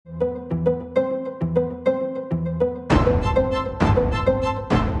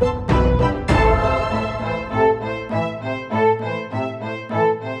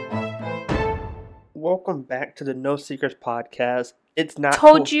back to the No Secrets podcast. It's not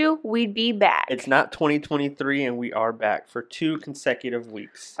Told you we'd be back. It's not 2023, and we are back for 2 consecutive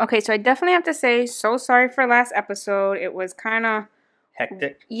weeks. Okay, so I definitely have to say, so sorry for last episode. It was kind of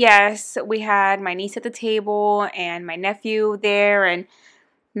hectic. Yes, we had my niece at the table and my nephew there, and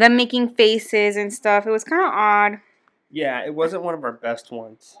them making faces and stuff. It was kind of odd. Yeah, it wasn't one of our best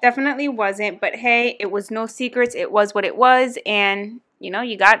ones. Definitely wasn't, but hey, it was No Secrets. It was what it was, and you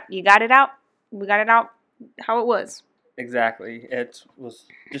got it out. We got it out how it was. Exactly. It was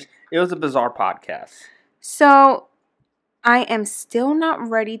a bizarre podcast. So, I am still not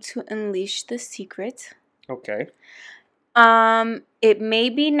ready to unleash the secret. Okay. It may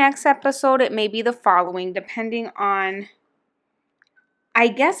be next episode, it may be the following, depending on, I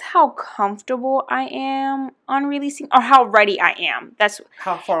guess, how comfortable I am on releasing, or how ready I am. That's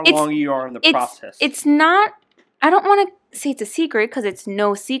how far along you are in the process. It's not, I don't want to say it's a secret, because it's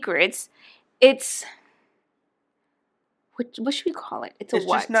no secrets. It's, what should we call it? It's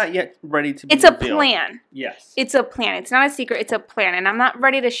just not yet ready to be It's revealed. A plan. Yes. It's a plan. It's not a secret. It's a plan. And I'm not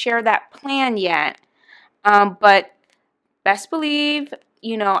ready to share that plan yet. But best believe,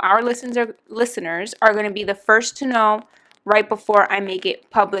 our listeners are going to be the first to know right before I make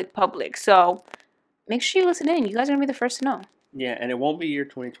it public. So make sure you listen in. You guys are going to be the first to know. Yeah, and it won't be year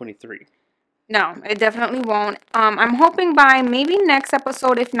 2023. No, it definitely won't. I'm hoping by maybe next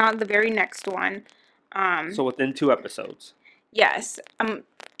episode, if not the very next one. So within 2 episodes. Yes, I'm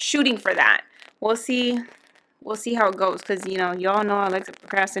shooting for that. We'll see how it goes, because, y'all know I like to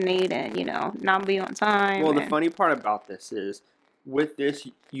procrastinate and, not be on time. Well, the funny part about this is, with this,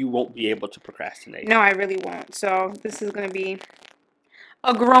 you won't be able to procrastinate. No, I really won't. So this is going to be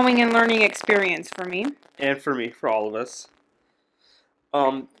a growing and learning experience for me. And for me, for all of us.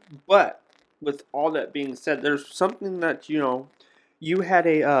 But with all that being said, there's something that, you had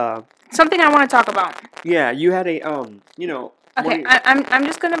a... something I want to talk about. Yeah, you had a, Okay, I'm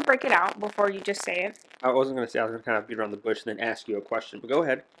just going to break it out before you just say it. I wasn't going to say, I was going to kind of beat around the bush and then ask you a question, but go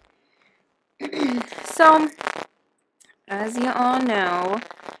ahead. So, as you all know,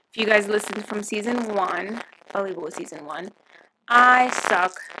 if you guys listened from season 1, I believe it was season 1, I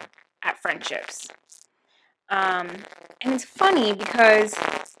suck at friendships. And it's funny because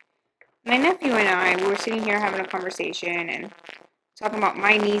my nephew and I, we were sitting here having a conversation and talking about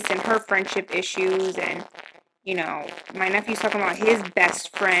my niece and her friendship issues, and my nephew's talking about his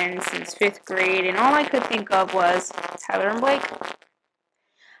best friend since 5th grade, and all I could think of was Tyler and Blake.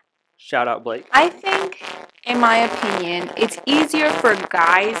 Shout out, Blake. I think, in my opinion, it's easier for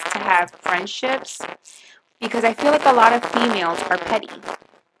guys to have friendships because I feel like a lot of females are petty.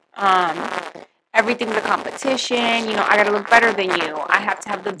 Everything's a competition. I gotta look better than you. I have to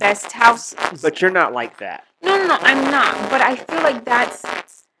have the best house. But you're not like that. No, I'm not. But I feel like that's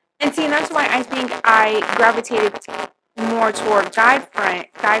why I think I gravitated more toward guy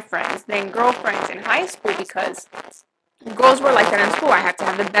friends than girlfriends in high school, because girls were like that in school. I have to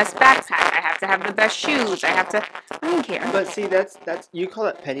have the best backpack. I have to have the best shoes. I don't care. But see, that's you call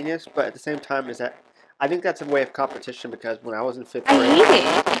it pettiness, but at the same time, I think that's a way of competition, because when I was in 5th grade, I hate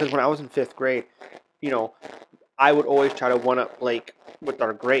it. Because when I was in 5th grade, I would always try to one-up Blake with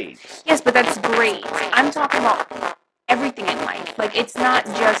our grades. Yes, but that's great. I'm talking about everything in life. Like, it's not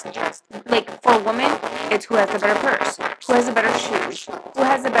just like, for a woman, it's who has the better purse, who has the better shoes, who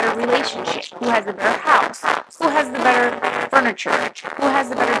has the better relationship, who has the better house, who has the better furniture, who has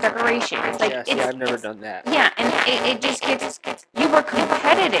the better decorations. Like, I've never done that. Yeah, and it just gets, you were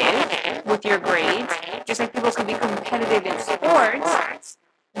competitive with your grades, just like people can be competitive in sports,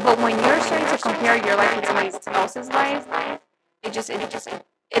 but when you're starting to compare your life with somebody else's life, it doesn't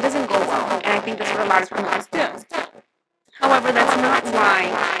go well, and I think that's what a lot of females do. However, that's not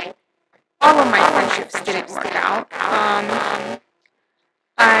why all of my friendships didn't work out.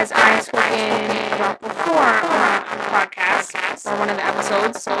 As I've spoken about before on the podcast, or one of the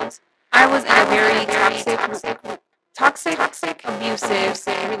episodes, I was in a very toxic, abusive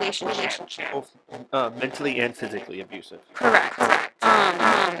relationship. Both mentally and physically abusive. Correct.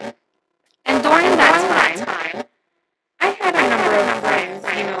 And during that time, I had a number of friends,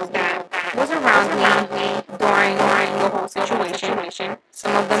 that was around me during the whole situation.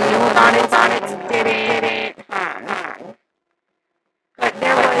 Some of them knew about it, some didn't. But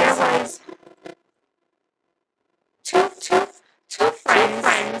there was two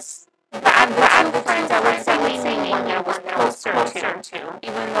friends. But out of the two friends, I would say mainly one that I was closer to,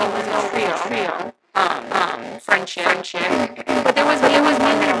 even though it was a trio. Friendship. But there was mainly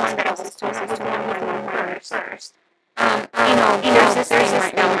one that I was closest to, one with first. There's this thing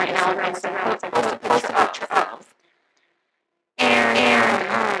right now that I'm supposed to post a picture of.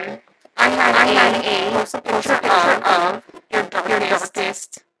 And I had a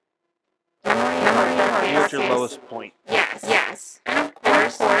You at your lowest point. Yes. And of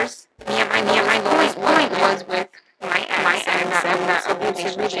course, me at my lowest point was with my ex and that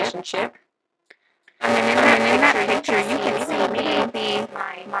abusive relationship. And then in that picture, you can see maybe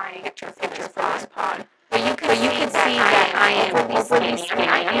my picture for this pod. But you can see that I am overly skinny.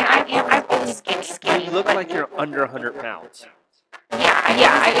 I mean, I've always been skinny. You look like you're under 100 pounds. It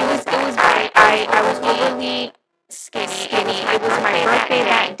was bad. I was overly skinny. It was my birthday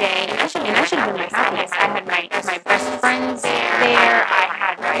that day, and I should have been my happiest. I had my best friends there. I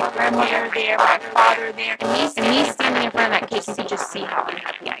had my grandmother there, my father there, and me standing in front of that cake, you could just see how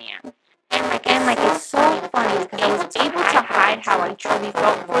unhappy I am. And like it's so funny because I was able to hide how I truly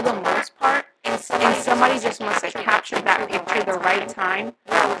felt for the most part, and somebody just must have captured that picture the right time,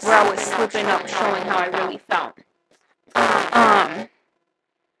 where I was slipping up, showing how I really felt.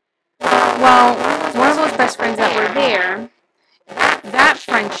 Well, one of those best friends that were there, that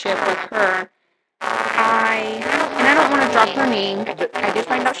friendship with her, I don't want to drop her name. I did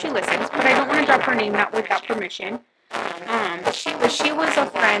find out she listens, but I don't want to drop her name not without permission. But she was a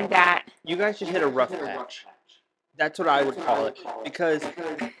friend that You guys just hit a rough patch. That's what I would call it. Because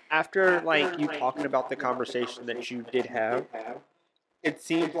after like you talking about the conversation that you did have, it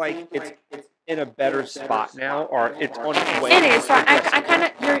seems like it's in a better spot now, or it's on its way. it is. So I kind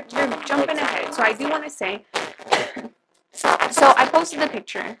of you're jumping ahead. So I do want to say. So I posted the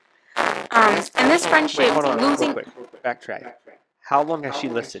picture. And this friendship Hold on, losing. real quick. Backtrack. How long has she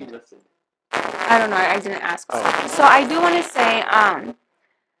listened? I don't know. I didn't ask. So I do want to say,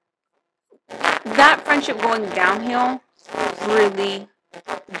 that friendship going downhill really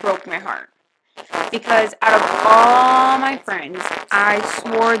broke my heart. Because out of all my friends, I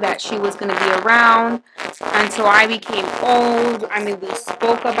swore that she was going to be around until I became old. I mean, we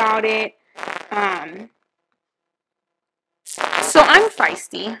spoke about it. So I'm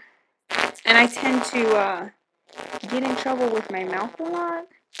feisty, and I tend to get in trouble with my mouth a lot.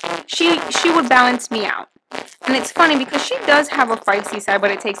 She would balance me out. And it's funny because she does have a feisty side,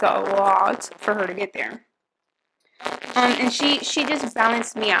 but it takes a lot for her to get there. And she just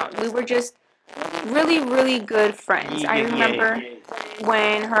balanced me out. We were just really, really good friends. I remember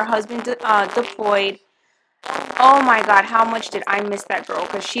when her husband deployed. Oh my God, how much did I miss that girl?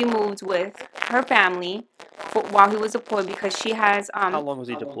 Because she moved with her family while he was deployed because she has How long was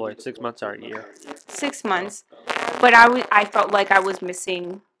he deployed? 6 months or a year? 6 months. But I felt like I was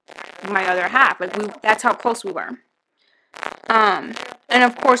missing my other half. Like that's how close we were. And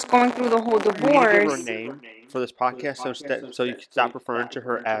of course, going through the whole We need to give her a divorce. name for this podcast, so you can stop referring to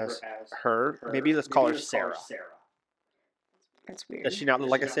her as her. Maybe let's call her Sarah. That's weird. Does she not look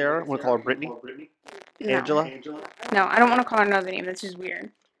like a Sarah? Want to call her Brittany? No. Angela? No, I don't want to call her another name. That's just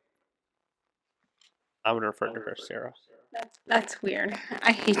weird. I'm gonna refer to her as Sarah. That's weird.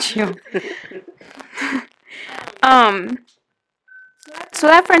 I hate you. So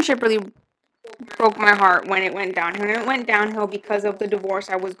that friendship really broke my heart when it went downhill. And it went downhill because of the divorce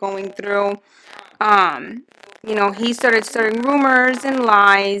I was going through. He started starting rumors and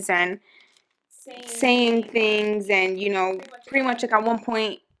lies and saying things, and pretty much like at one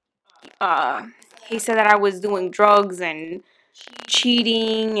point, he said that I was doing drugs and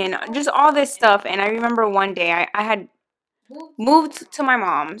cheating and just all this stuff. And I remember one day I had moved to my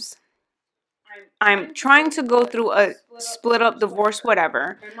mom's. I'm trying to go through a split up divorce,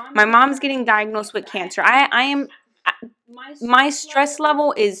 whatever. My mom's getting diagnosed with cancer. I am, my stress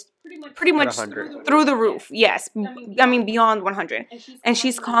level is pretty much 100. through the roof. Yes. I mean, beyond 100. And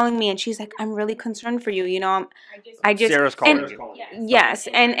she's calling me and she's like, I'm really concerned for you. I just, Sarah's calling you. yes.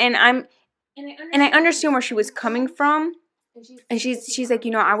 And I understand where she was coming from. And she's like,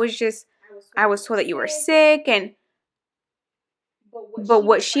 I was told that you were sick, but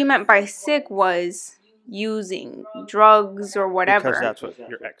what she meant by sick was using drugs or whatever. Because that's what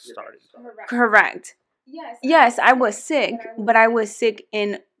your ex started. Correct. Yes, I was sick, but I was sick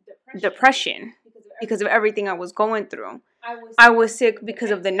in depression because of everything I was going through. I was sick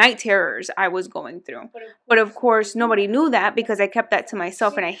because of the night terrors I was going through. But of course, nobody knew that because I kept that to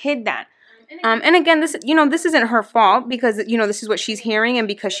myself and I hid that. And again, this isn't her fault because, this is what she's hearing, and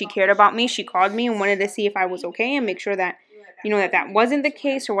because she cared about me, she called me and wanted to see if I was okay and make sure that, that wasn't the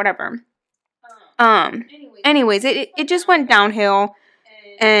case or whatever. Anyways, it just went downhill,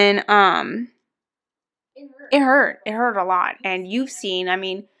 and it hurt a lot. And you've seen, I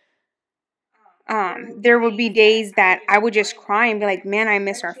mean, there would be days that I would just cry and be like, man, I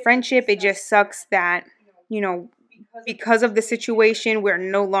miss our friendship. It just sucks that, because of the situation, we're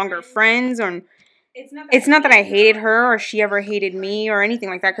no longer friends. Or it's not that I hated her or she ever hated me or anything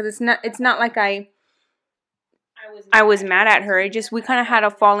like that. Because it's not like I was mad at her. It just, we kind of had a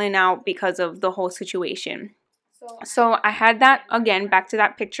falling out because of the whole situation. So I had that, again, back to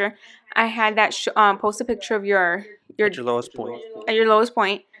that picture. I had that post a picture of At your lowest point. At your lowest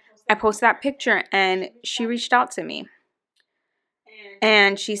point. I posted that picture, and she reached out to me.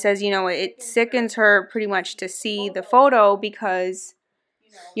 And she says, it sickens her pretty much to see the photo because,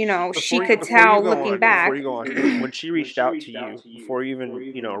 she could tell looking back. Before you go on, when she reached out to you, before you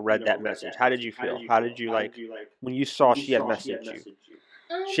even, read that message, how did you feel? How did you, when you saw she had messaged you?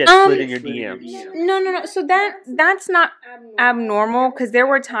 She had slid in your DMs. No. So that's not abnormal, because there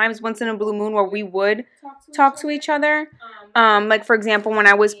were times once in a blue moon where we would talk to each other. Like, for example, when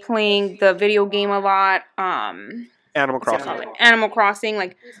I was playing the video game a lot, Animal Crossing. Animal Crossing,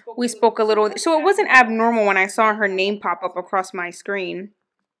 like, we spoke a little. So it wasn't abnormal when I saw her name pop up across my screen.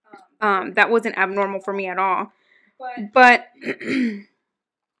 That wasn't abnormal for me at all. But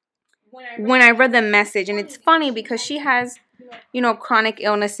when I read the message, and it's funny because she has, chronic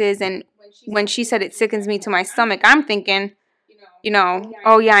illnesses, and when she said it sickens me to my stomach, I'm thinking,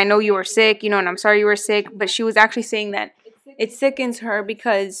 oh yeah, I know you were sick, and I'm sorry you were sick, but she was actually saying that it sickens her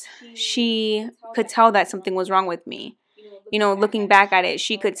because she could tell that something was wrong with me. Looking back at it,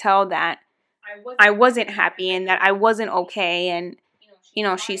 she could tell that I wasn't happy and that I wasn't okay, and,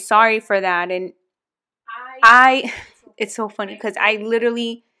 she's sorry for that. And it's so funny because I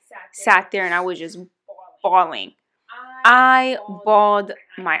literally sat there and I was just bawling. I bawled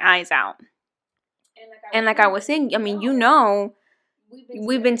my eyes out. And like I was saying, I mean,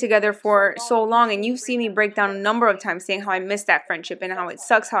 we've been together for so long, and you've seen me break down a number of times saying how I missed that friendship and how it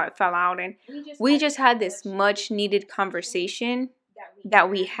sucks how it fell out. And we just had this much needed conversation that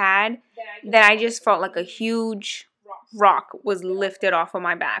we had, that I just felt like a huge rock was lifted off of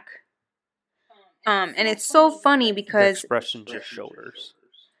my back. And it's so funny because the expression just shoulders.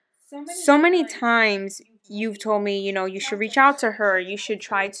 So many times you've told me, you should reach out to her. You should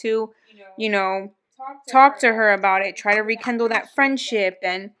try to, talk to her about it. Try to rekindle that friendship.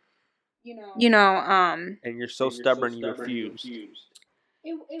 And, and you're so stubborn you refuse.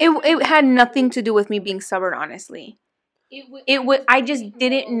 It had nothing to do with me being stubborn, honestly. I just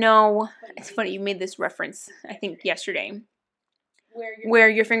didn't know. It's funny, you made this reference, I think, yesterday, where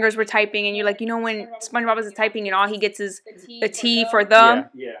your fingers were typing, and you're like, when SpongeBob is typing and all he gets is a T for the.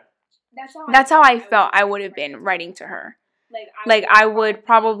 Yeah. That's how I felt I would have been writing to her. Like, I would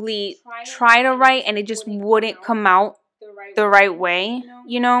probably try to write, and it just wouldn't come out the right way,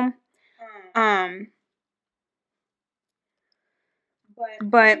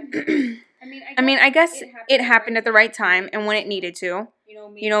 But, I mean, I guess it happened at the right time and when it needed to.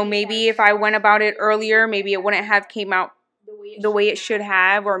 Maybe if I went about it earlier, maybe it wouldn't have came out the way it should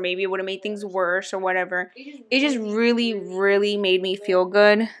have, or maybe it would have made things worse or whatever. It just really, really made me feel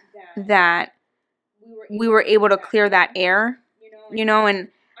good that we were able to clear that air, and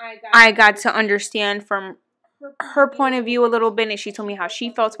I got to understand from her point of view a little bit, and she told me how she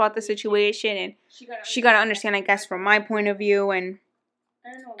felt about the situation, and she got to understand, I guess, from my point of view. And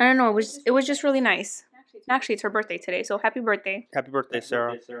I don't know, it was just really nice. Actually, it's her birthday today, so happy birthday. Happy birthday,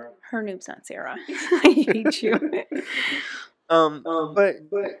 Sarah. Her noob's not Sarah. I hate you.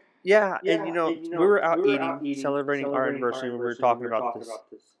 But yeah, and we were out eating, celebrating our anniversary when we were talking about this.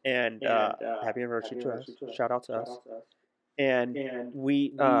 And happy anniversary to us. Shout out to us. And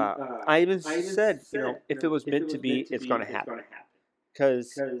we, I even said, if it was meant to be, it's going to happen.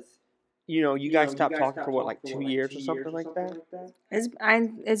 Because, you guys stopped talking for what, 2 years or something like that?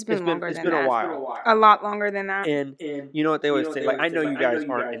 It's been longer than that. It's been a while. A lot longer than that. And you know what they always say, I know you guys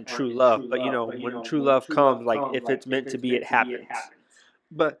aren't in true love, but when true love comes, if it's meant to be, it happens.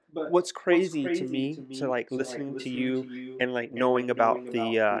 But what's crazy to me, to listening to you and knowing about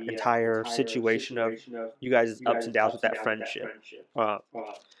the entire situation of you guys' ups and downs with that friendship,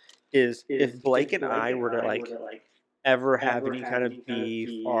 is if Blake and I were to ever have any kind of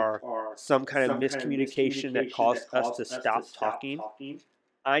beef or some kind of miscommunication that caused us to stop talking,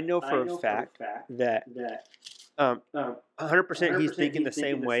 I know for a fact that 100% he's thinking the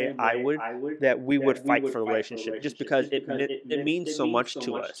same way I would, that we would fight for the relationship just because it means so much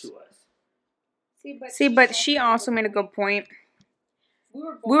to us. See, but she also made a good point.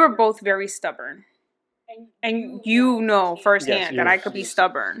 We were both very stubborn. And firsthand that I could be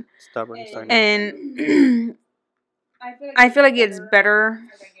stubborn. And I feel like it's better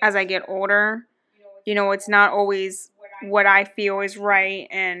as I get older. It's not always what I feel is right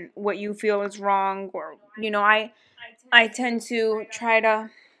and what you feel is wrong. Or, I tend to try to,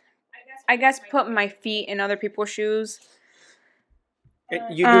 I guess, put my feet in other people's shoes.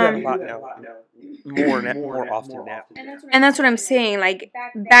 You do that a lot now. More often now. And that's what I'm saying. Like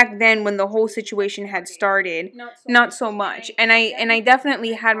back then, when the whole situation had started, not so much. And I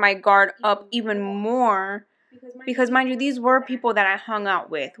definitely had my guard up even more because, mind you, these were people that I hung out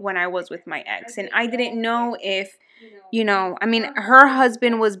with when I was with my ex, and I didn't know if, I mean, her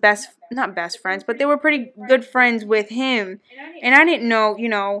husband was not best friends, but they were pretty good friends with him, and I didn't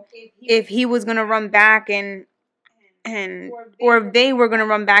know, if he was gonna run back and or if they were gonna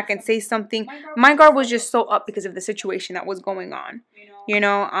run back and say something. My guard was just so up because of the situation that was going on,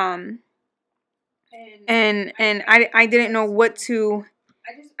 and I didn't know what to.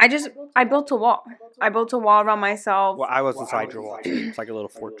 I built a wall. I built a wall around myself. Well, I was inside your wall. It's like a little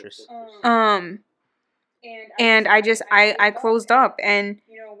fortress. And I closed up, and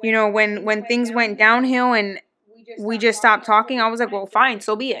when things went downhill and we just stopped talking, I was like, well, fine,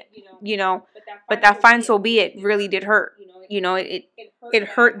 so be it, but that fine, so be it really did hurt. It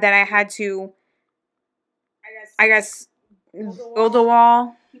hurt that I had to, I guess, build a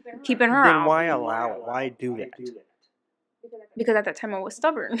wall, keeping her out. Then why allow it? Why do that? Because at that time I was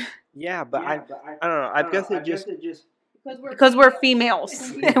stubborn. Yeah, but I don't know. I guess it just because we're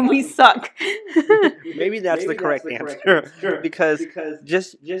females and we suck. Maybe that's the correct answer. Because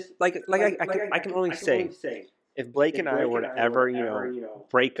just like I can only say, if Blake and I were to ever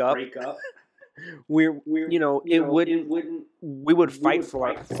break up, we would fight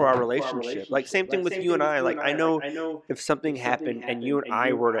for our relationship. Like same thing with you and I. Like I know if something happened and you and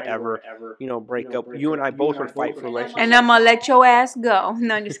I were to ever break up, you and I both would fight for relationship. And I'm gonna let your ass go.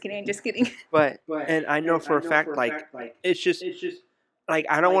 No, I'm just kidding. But and I know for a fact, like it's just like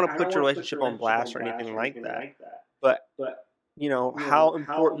I don't want to put your relationship on blast or anything like that. But how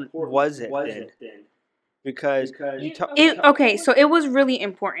important was it then? Because okay, so it was really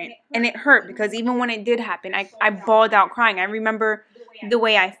important, and it hurt because even when it did happen, I bawled out crying. I remember the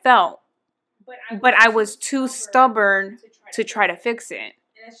way I felt, but I was too stubborn to try to fix it,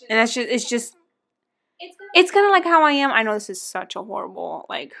 and it's kind of like how I am. I know this is such a horrible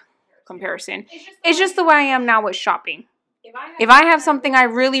comparison. It's just the way I am now with shopping. If I have something I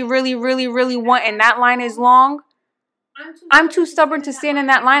really, really, really, really want, and that line is long, I'm too stubborn to stand in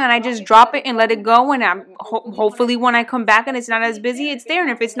that line, and I just drop it and let it go. And I'm hopefully when I come back and it's not as busy, it's there. And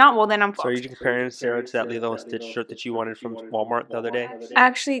if it's not, well, then I'm fucked. So are you comparing Sarah to that Lilo and Stitch shirt that you wanted from Walmart the other day?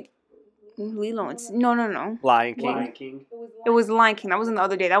 Actually, Lilo and Stitch. No. Lion King. It was Lion King. That wasn't the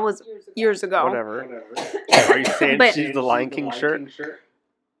other day. That was years ago. Whatever. Are you saying she's the Lion King shirt?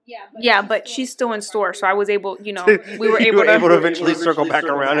 Yeah, but she's still in store, so I was able, we were you able were to able to eventually circle back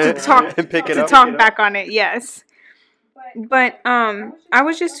around and pick it up. To talk back on it, yes. But I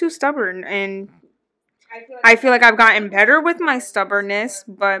was just too stubborn, and I feel like I've gotten better with my stubbornness,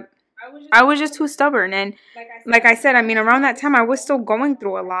 but I was just too stubborn. And like I said, I mean, around that time, I was still going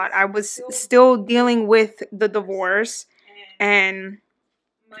through a lot. I was still dealing with the divorce, and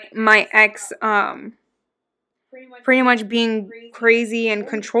my ex pretty much being crazy and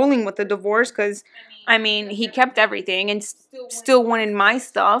controlling with the divorce, because, I mean, he kept everything and still wanted my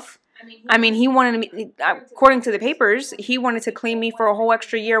stuff. I mean, he wanted me, according to the papers, he wanted to claim me for a whole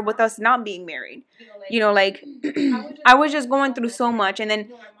extra year with us not being married. I was just going through so much. And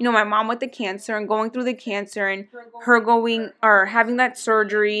then, my mom with the cancer and going through the cancer and her having that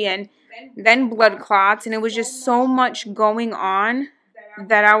surgery and then blood clots. And it was just so much going on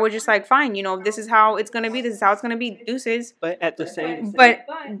that I was just like, fine, this is how it's going to be. This is how it's going to be. Deuces. But at the same... But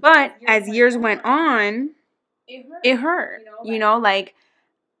as years went on, it hurt,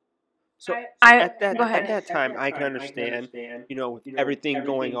 So at that time, I can understand, with everything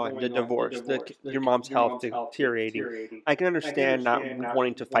going on, the divorce, your mom's health deteriorating. I can understand not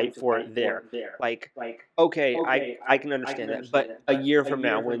wanting to fight for it there. Okay, I can understand that. But a year from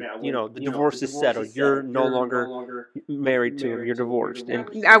now, when, the divorce is settled, you're no longer married to him, you're divorced.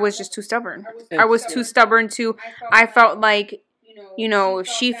 And I was just too stubborn. I was too stubborn I felt like, if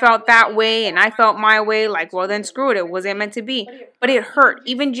she felt that way and I felt my way, well, then screw it. It wasn't meant to be. But it hurt.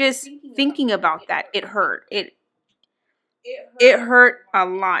 Even just thinking about that, it hurt. It hurt a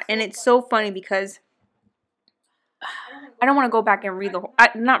lot. And it's so funny because I don't want to go back and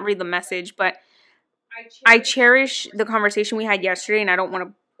not read the message, but I cherish the conversation we had yesterday, and I don't want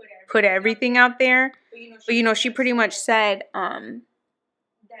to put everything out there. But, she pretty much said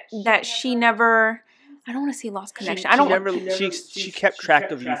that she never... I don't want to say lost connection. She kept track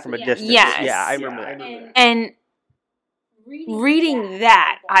of you from a distance. Yes. Yeah, I remember that. And reading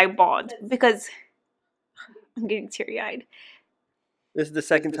that, I bawled because I'm getting teary-eyed. This is the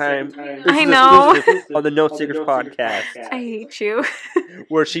second time. I know. On the No Secrets podcast. I hate you.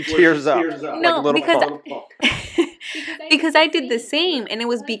 Where she tears up. No, like a little because I did the same, and it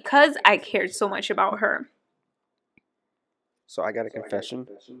was because I cared so much about her. So I got a confession.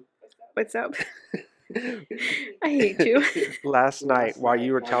 What's up? I hate you. Last night, while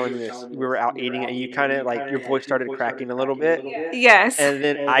you were telling me this, we were out eating, and you kind of like your voice started cracking a little bit. Yes. And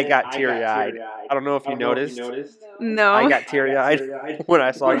then I got teary-eyed. I don't know if you noticed. No. I got teary-eyed when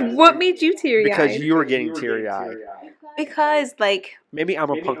I saw you. What made you teary-eyed? Because you were getting teary-eyed. Because, like... Maybe I'm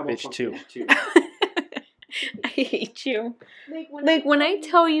a punk bitch, too. I hate you. Like, when I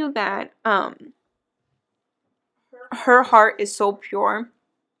tell you that, her heart is so pure.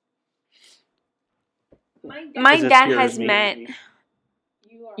 My dad has met...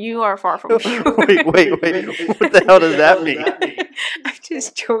 You are far from pure. Wait. What the hell does that mean? I'm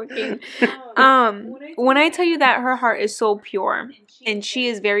just joking. When I tell you that her heart is so pure, and she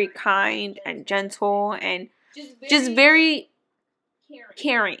is very kind and gentle and just very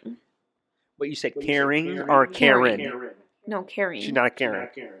caring. What you said, caring or Karen? No, caring. She's not a Karen.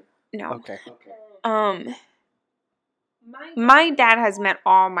 No. Okay. My dad has met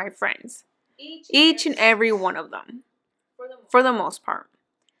all my friends. Each and every one of them. For the most part.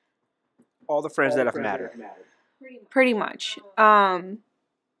 All the friends that have mattered. Pretty much. And,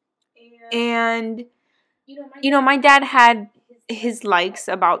 my dad had his likes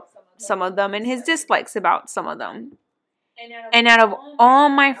about some of them and his dislikes about some of them. And out of all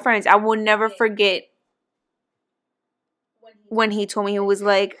my friends, I will never forget when he told me, he was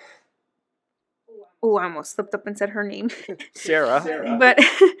like, oh, I almost slipped up and said her name. Sarah. But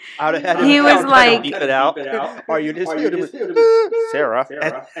he was like... Beep it out. Are you just Sarah?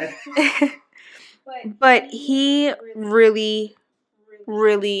 But he really,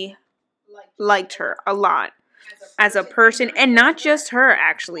 really liked her a lot as a person. And not just her,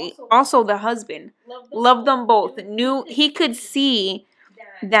 actually. Also the husband. Loved them both. He could see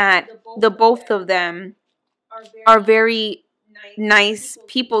that the both of them are very nice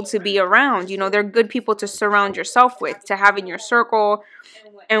people to be around. They're good people to surround yourself with, to have in your circle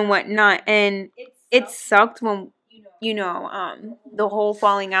and whatnot. And it sucked when, the whole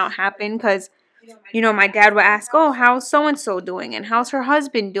falling out happened, because, my dad would ask, oh, how's so-and-so doing? And how's her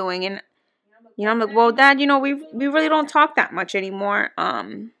husband doing? And, I'm like, well, Dad, we really don't talk that much anymore.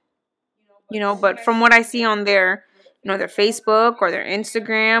 But from what I see on their Facebook or their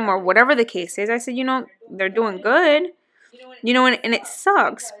Instagram or whatever the case is, I said, they're doing good. And it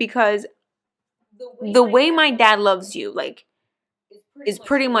sucks because the way my dad loves you, like, is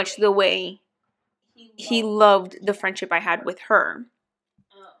pretty much the way he loved the friendship I had with her.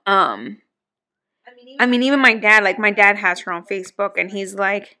 Even my dad, like, my dad has her on Facebook, and he's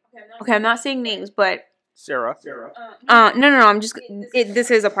like, okay, I'm not saying names, but Sarah. No,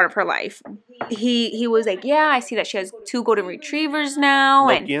 this is a part of her life. He was like, yeah, I see that she has 2 golden retrievers now.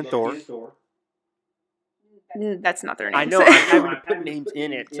 Loki and Thor. That's not their names. I know. I'm having to put names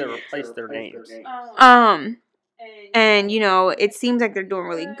in it to replace their names. And it seems like they're doing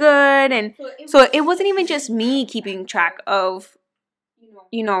really good. And so it wasn't even just me keeping track of,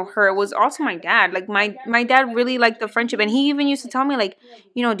 her. It was also my dad. Like, my dad really liked the friendship, and he what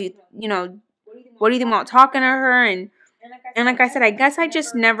do you think about talking to her? And like I said, I guess I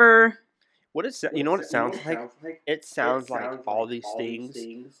just never. What it sounds like? It sounds like all these things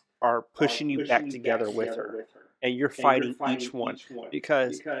are pushing you back together with her, and you're fighting each one,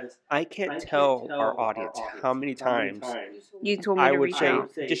 because I can't tell our audience how many times you told me I to would reach say,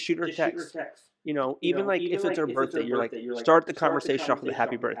 out. just shoot her a text. Even like if it's her birthday, you're like, start the conversation off with a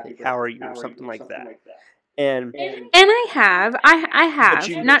happy birthday. How are you? Or something like that. And I have,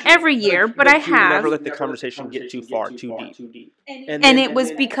 not every year, but I have. Never let the conversation get too far, too deep. And it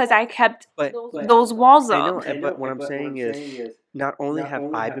was because I kept those walls up. I know, but what I'm saying is, not only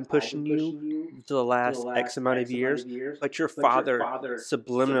have I been pushing you to the last X amount of years, but your father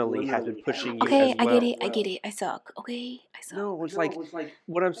subliminally has been pushing you okay, as well. I get it. I suck. Okay, I suck. No, it's like,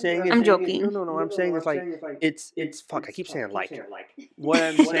 what I'm saying is... I'm joking. No, I'm saying it's like, it's fuck, I keep saying like. What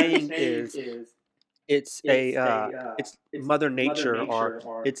I'm saying is... It's Mother Nature,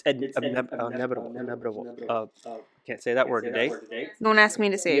 or it's inevitable. Can't say that word today. Don't ask me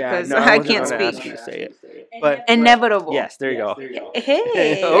to say it, because I can't speak. Ask you to say it. But inevitable. Yes, there you go.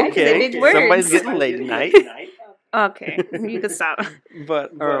 Hey, okay. big words. Somebody's getting laid tonight. Okay, you can stop.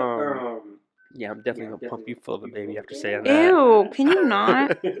 But yeah, I'm definitely gonna pump you full of a baby after saying that. Ew, can you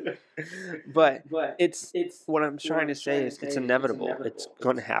not? But it's what I'm trying to say is it's inevitable. It's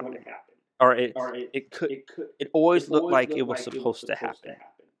going to happen. Or it always looked like it was supposed to happen,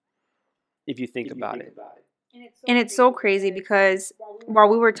 if you think about it. And it's so crazy because while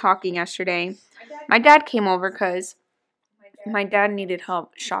we were talking yesterday, my dad came over because my dad needed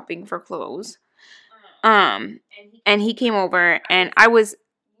help shopping for clothes. And he came over, and I was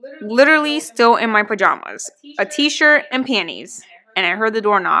literally still in my pajamas, a t-shirt and panties, and I heard the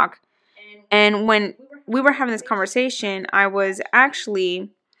door knock. And when we were having this conversation, I was actually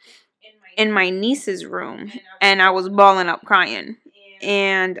in my niece's room, and I was bawling up crying.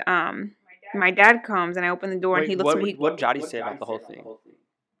 And my dad comes, and I open the door, and he looks at me. What did Jody say about the whole thing?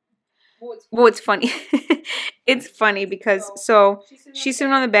 Well, it's funny. It's funny because so she's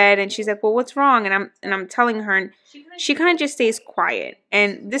sitting on the bed and she's like, "Well, what's wrong?" And I'm telling her, and she kind of just stays quiet.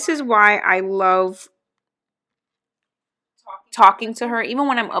 And this is why I love talking to her, even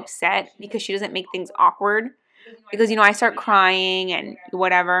when I'm upset, because she doesn't make things awkward. Because I start crying and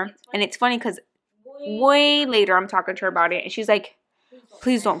whatever. And it's funny because way later I'm talking to her about it, and she's like,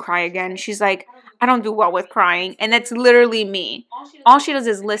 "Please don't cry again." She's like, "I don't do well with crying." And that's literally me. All she does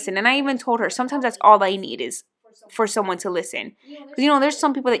is listen. And I even told her sometimes that's all I need is for someone to listen. Because, there's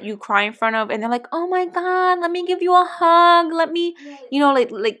some people that you cry in front of and they're like, "Oh my God, let me give you a hug. Let me,"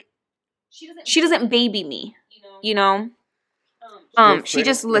 like she doesn't baby me, she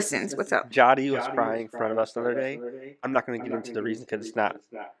just listens. What's up? Jody was crying in front of us the other day. I'm not going to get into the reason because it's not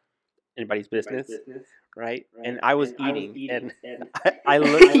anybody's business, right? And I was eating, and I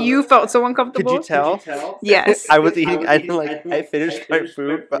looked. You felt so uncomfortable. Could you tell? Yes. I was eating. I finished my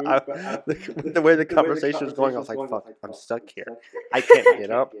food, but the way the conversation was going, I was like, "Fuck, I'm stuck here. I can't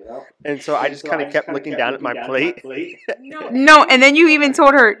get up." And so I just kind of kept looking down at my plate. No, and then you even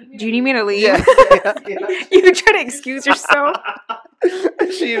told her, "Do you need me to leave?" Yeah. You try to excuse yourself.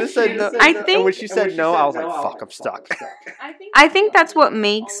 She even said no. And when she said no, I was like, "Fuck, I'm stuck." I think that's what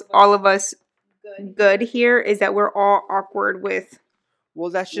makes all of us good here is that we're all awkward with. Well,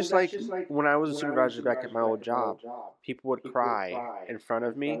 that's just like when I was a supervisor back at my old job. People would cry in front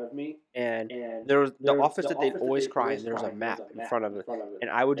of me, and there was the office that they'd always cry, and there was a map in front of it, and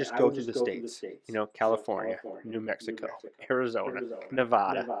I would just go through the states, California, New Mexico, Arizona,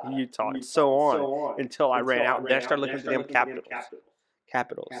 Nevada, Utah, and so on until I ran out, and then I started looking at the damn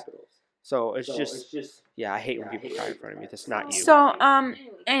capitals. So it's just, I hate when people cry in front of me. That's not you. So,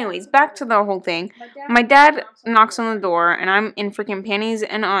 anyways, back to the whole thing. My dad knocks on the door, and I'm in freaking panties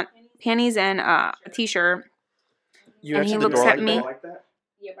and a t-shirt. And he looks at me.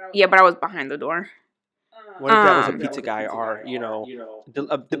 Yeah, but I was behind the door. What if that was a pizza guy or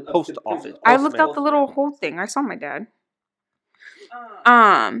the post office? I looked out the little hole thing. I saw my dad.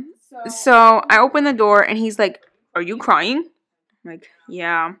 So I opened the door, and he's like, "Are you crying?" I'm like,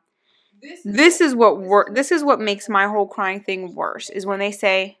 "Yeah." This is what makes my whole crying thing worse is when they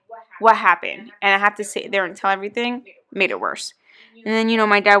say, "What happened?" And I have to sit there and tell everything. Made it worse. And then,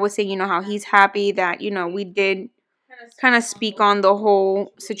 my dad would say, how he's happy that, we did kind of speak on the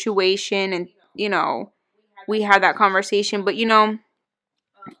whole situation and, we had that conversation. But, I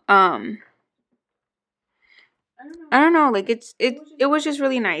don't know, like it was just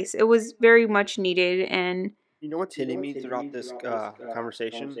really nice. It was very much needed. And you know what's hitting me throughout this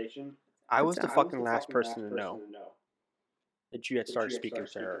conversation? I was the fucking last person to know that you had started speaking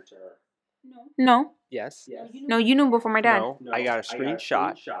to her. No. Yes. No, you knew before my dad. No, I got a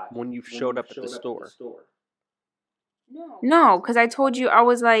screenshot when you showed up at the store. No, because I told you, I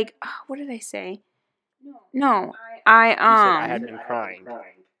was like, what did I say? No, You said I had been crying.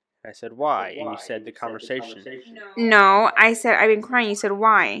 I said, why? And you said the conversation. No, I said, I've been crying. You said,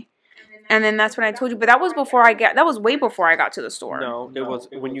 why? And then that's when I told you. But that was way before I got to the store. No, it was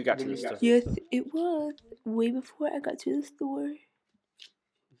when you got to the store. Yes, it was way before I got to the store. You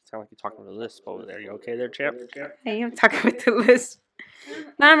sound like you're talking with the lisp over there. You okay there, champ? Hey, I'm talking with the lisp.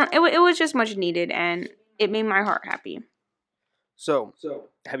 No. It was just much needed, and it made my heart happy. So,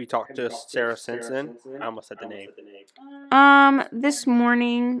 have you talked to Sarah since then? I almost said the name. This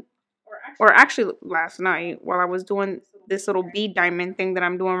morning, or actually last night, while I was doing this little bead diamond thing that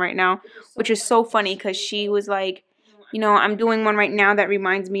I'm doing right now, which is so funny because she was like, I'm doing one right now that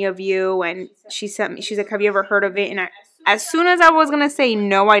reminds me of you, and she's like, have you ever heard of it? And as soon as I was going to say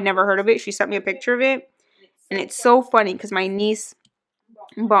no, I'd never heard of it, she sent me a picture of it, and it's so funny because my niece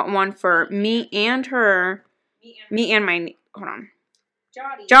bought one for me and my, hold on,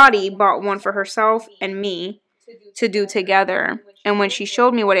 Jody bought one for herself and me to do together, and when she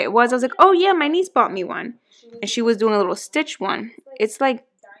showed me what it was, I was like, oh yeah, my niece bought me one, and she was doing a little stitch one. It's like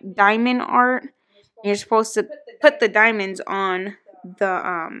diamond art, and you're supposed to put the diamonds on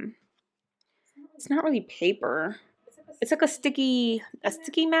the, it's not really paper, it's like a sticky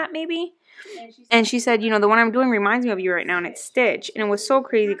mat maybe. And she said, the one I'm doing reminds me of you right now, and it's stitch. And it was so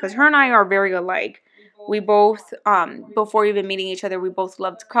crazy because her and I are very alike. We both, before even meeting each other, we both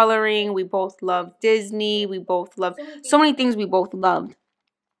loved coloring. We both loved Disney. We both loved so many things we both loved.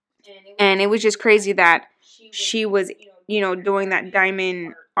 And it was just crazy that she was, doing that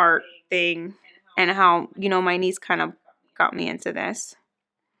diamond art thing, and how, my niece kind of got me into this.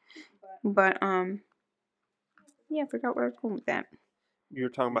 But, yeah, I forgot where I was going with that. You were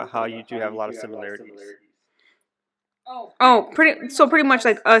talking about how you do have a lot of similarities. Oh, pretty much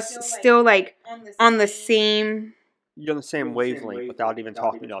like us still like on the same. You're on the same wavelength without even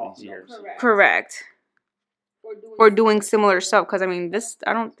talking all these years. Correct. Or doing similar stuff, because I mean,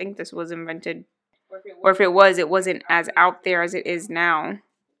 I don't think this was invented, or if it was, it wasn't as out there as it is now.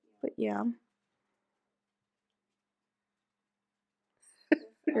 But yeah.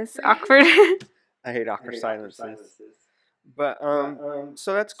 It's awkward. I hate awkward silences. But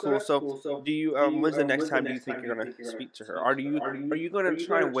so that's cool. So do you when's the next time do you think you're gonna speak to her? Are you gonna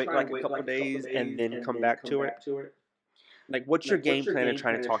try and wait like a couple days and then come back to it? Like, what's your game plan of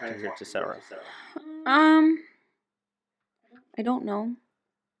trying to talk to her to Sarah? I don't know.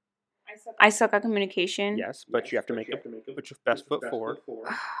 I suck at communication. Yes, but you have to put your best foot forward.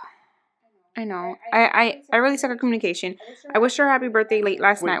 I know. I really suck at communication. I wished her happy birthday late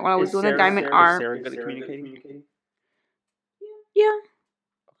last night while I was doing the diamond art. Is Sarah good at communicating? Yeah.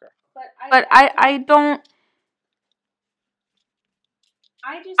 Okay. But I don't.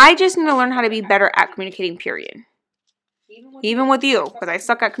 I just need to learn how to be better at communicating, period. Even with you, because I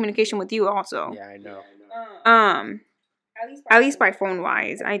suck at communication with you also. Yeah, I know. At least by phone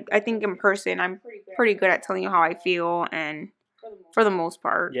wise. I think in person I'm pretty good at telling you how I feel, and for the most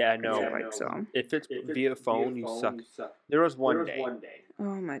part. Yeah, I know. Like so. If it's via phone, you suck. There was one day.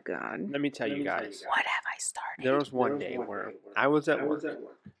 Oh my God. Let me tell you guys. What have I started? There was one day where I was at work,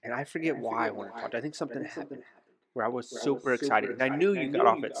 and I forget why I wanted to talk. I think something happened where I was super excited. And I knew you got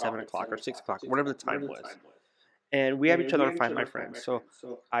off at 7 o'clock or 6 o'clock, whatever the time was. And we have each other to find my friends. So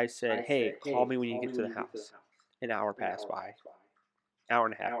I said, hey, call me when you get to the house. An hour passed by. Hour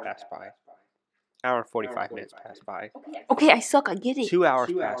and a half passed by. Hour and 45 minutes passed by. Okay, I suck. I get it. 2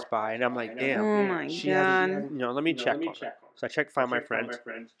 hours passed by, and I'm like, damn. Oh my God. Let me check on her. So I checked, find my friend.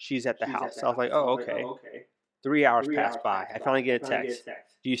 She's at the house. So I was like, oh, okay. 3 hours passed by. I finally get a text.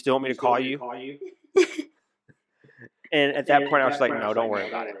 Do you still want me to call you? And at that point, I was like, no, don't worry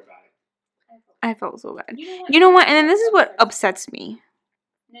about it. I felt so bad. You know what? And then this is what upsets me.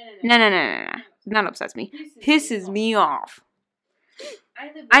 No. Not upsets me. Pisses me off.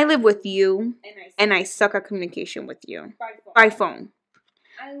 I live with you, and I suck at communication with you. By phone.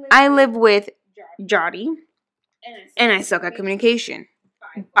 I live with Jody, and I suck at communication.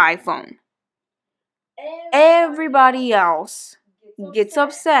 By phone. Everybody else gets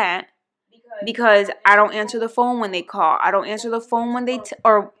upset because I don't answer the phone when they call. I don't answer the phone when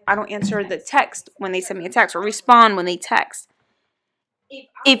or I don't answer the text when they send me a text, or respond when they text.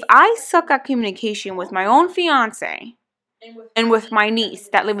 If I suck at communication with my own fiance and with my niece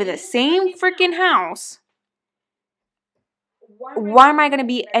that live in the same freaking house, why am I going to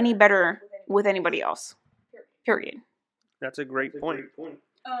be any better with anybody else? Period. That's a great point.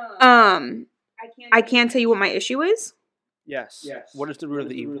 I can't tell you what my issue is. Yes. What is the root of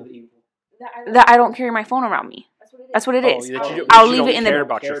the evil? That I don't carry my phone around me. That's what it is. I'll leave it in the. Care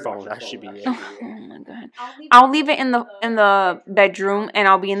about your phone. That should be it. Oh my God. I'll leave it in the bedroom, and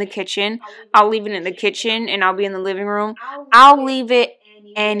I'll be in the kitchen. I'll leave it in the kitchen, and I'll be in the living room. I'll leave it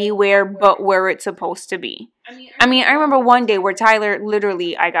anywhere but where it's supposed to be. I mean, I remember one day where Tyler,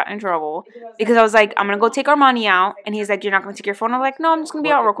 literally, I got in trouble because I was like, I'm going to go take our money out. And he's like, you're not going to take your phone? I'm like, no, I'm just going to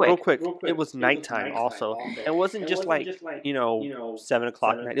be out real quick. Real quick. It was nighttime also. It wasn't just like, 7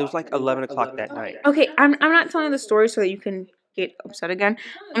 o'clock night. It was like 11 o'clock that night. Okay, I'm not telling the story so that you can get upset again.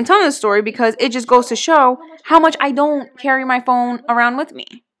 I'm telling the story because it just goes to show how much I don't carry my phone around with me.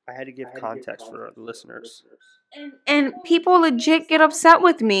 I had to give context for the listeners. And people legit get upset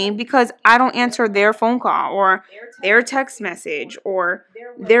with me because I don't answer their phone call or their text message or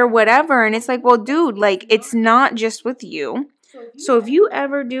their whatever. And it's like, well, dude, like, it's not just with you. So if you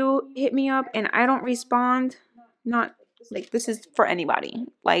ever do hit me up and I don't respond, not like, this is for anybody.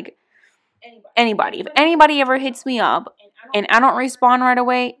 Like, anybody. If anybody ever hits me up and I don't respond right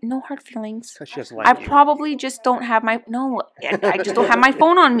away, no hard feelings. I probably just don't have I just don't have my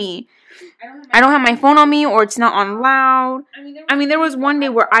phone on me. I don't have my phone on me, or it's not on loud. I mean, there was one day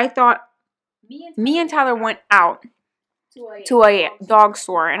where I thought me and Tyler went out to a dog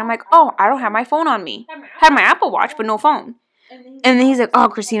store, and I'm like, oh, I don't have my phone on me. Had my Apple Watch, but no phone. And then he's like, oh,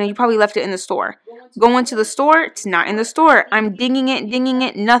 Christina, you probably left it in the store. Go into the store, it's not in the store. I'm dinging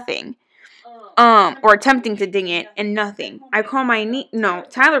it, nothing. Or attempting to ding it, and nothing. I call my niece. No,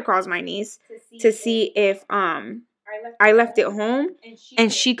 Tyler calls my niece to see if I left it home,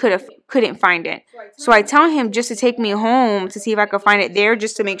 and she couldn't find it. So I tell him just to take me home to see if I could find it there,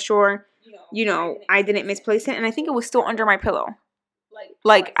 just to make sure I didn't misplace it, and I think it was still under my pillow,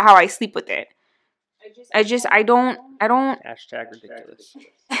 like how I sleep with it. I don't. Hashtag ridiculous.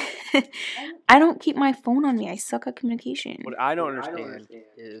 I don't keep my phone on me. I suck at communication. What I don't understand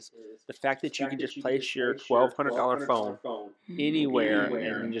is the fact that you can just place your $1,200 phone anywhere and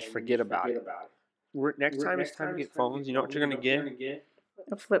then just forget about it. Next time it's time to get phones, you know what you're going to get?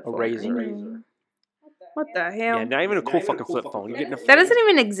 A flip phone. A razor. What the hell? Yeah, not even a cool fucking flip phone. You're getting That doesn't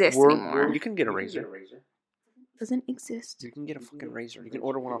even exist anymore. You can get a razor. Doesn't exist. You can get a fucking razor. You can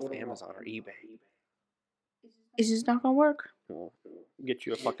order one off Amazon or eBay. It's just not gonna work. Well, get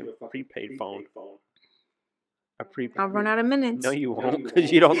you a fucking prepaid phone. I'll run out of minutes. No, you won't,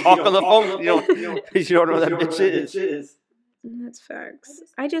 because you don't talk on the phone. Because you don't know what that bitch is. That's facts.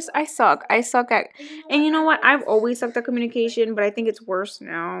 I suck. I suck at, and you know what? I've always sucked at communication, but I think it's worse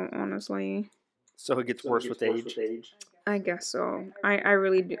now, honestly. So it gets worse with age? I guess so. I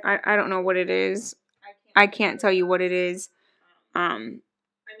really do. I don't know what it is. I can't tell you what it is.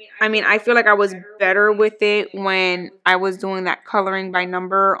 I feel like I was better with it when I was doing that coloring by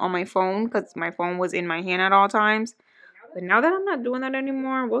number on my phone, because my phone was in my hand at all times. But now that I'm not doing that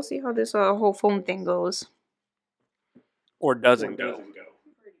anymore, we'll see how this whole phone thing goes. Or doesn't go.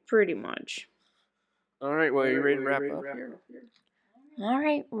 Pretty much. All right, well, are you ready to wrap up here? All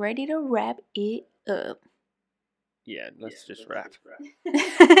right, ready to wrap it up. Yeah, let's just wrap.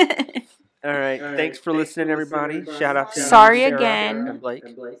 All right, thanks for listening, everybody. Shout out to Sorry Sarah again. and Blake.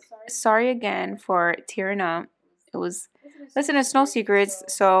 Sorry again for tearing up. Listen, it's no secrets.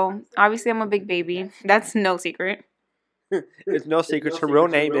 So obviously I'm a big baby. That's no secret. It's no secret. Her real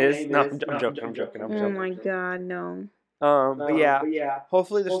name is. No, I'm joking. Oh my God, no. But yeah,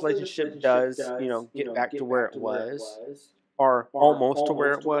 hopefully this relationship does, get back to where it was, or almost to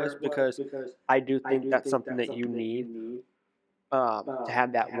where it was, because I do think that's something that you need. To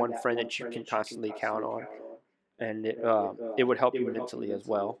have that one friend that you can constantly count on, and it would help you mentally as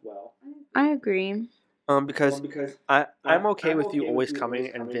well. I agree. Because I'm okay with you always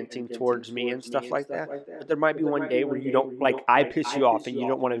coming and venting towards me and stuff like that, but there might be one day where you don't, like, I piss you off and you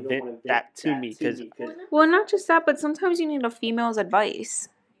don't want to vent that to me. Well, not just that, but sometimes you need a female's advice.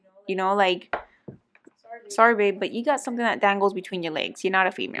 Like, sorry, babe, but you got something that dangles between your legs. You're not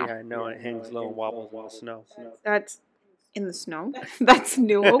a female. Yeah, I know, and it hangs low and wobbles in the snow. That's in the snow? That's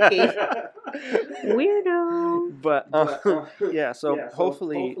new. Okay. Weirdo. But yeah, so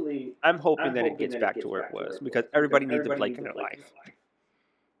hopefully, I'm hoping that it gets back to where it was, because everybody needs a Blake in their life.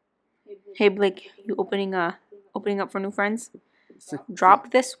 Hey Blake, you opening up for new friends?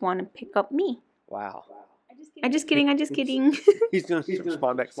 Drop this one and pick up me. Wow. I'm just kidding. He's gonna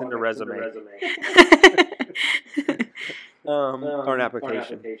respond back, send a resume. Or an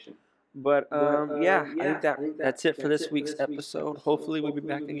application. But yeah, I think that's it for this week's episode. Hopefully we'll be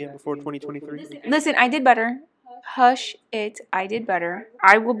back again before 2023. Listen, I did better. Hush it. I did better.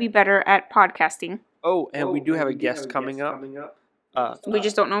 I will be better at podcasting. Oh, and we do have a guest coming up. We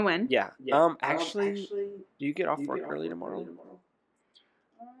just don't know when. Yeah. Actually, do you get off work early tomorrow?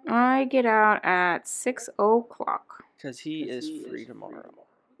 I get out at 6 o'clock. Because he is free tomorrow.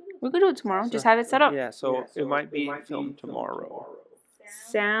 We could do it tomorrow. Just have it set up. Yeah, so it might be filmed tomorrow.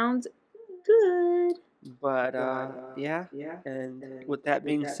 Sounds good. But yeah, and with that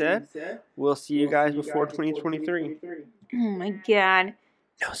being said, we'll see you guys before 2023. Oh my God.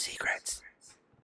 No secrets.